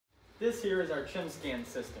This here is our Chim-Scan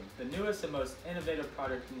system, the newest and most innovative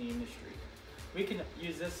product in the industry. We can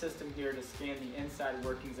use this system here to scan the inside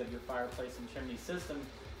workings of your fireplace and chimney system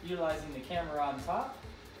utilizing the camera on top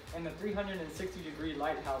and the 360-degree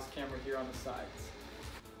lighthouse camera here on the sides.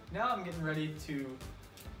 Now I'm getting ready to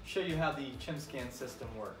show you how the Chim-Scan system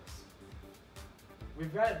works.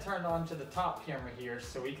 We've got it turned on to the top camera here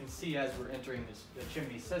so we can see as we're entering the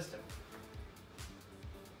chimney system.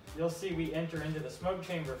 You'll see we enter into the smoke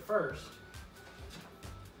chamber first,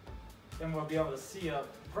 then we'll be able to see up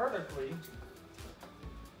vertically.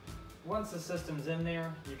 Once the system's in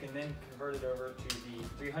there, you can then convert it over to the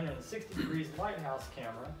 360 degrees lighthouse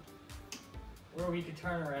camera, where we can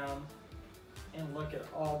turn around and look at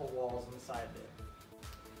all the walls inside there.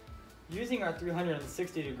 Using our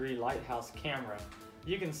 360 degree lighthouse camera,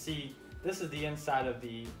 you can see this is the inside of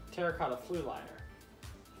the terracotta flue liner.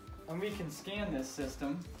 And we can scan this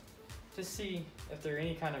system to see if there are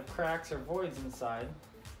any kind of cracks or voids inside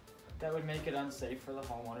that would make it unsafe for the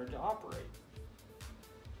homeowner to operate.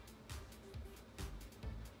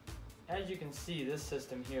 As you can see, this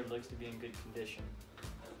system here looks to be in good condition.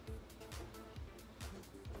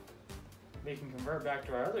 We can convert back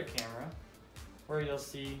to our other camera where you'll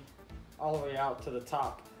see all the way out to the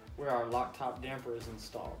top where our lock top damper is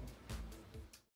installed.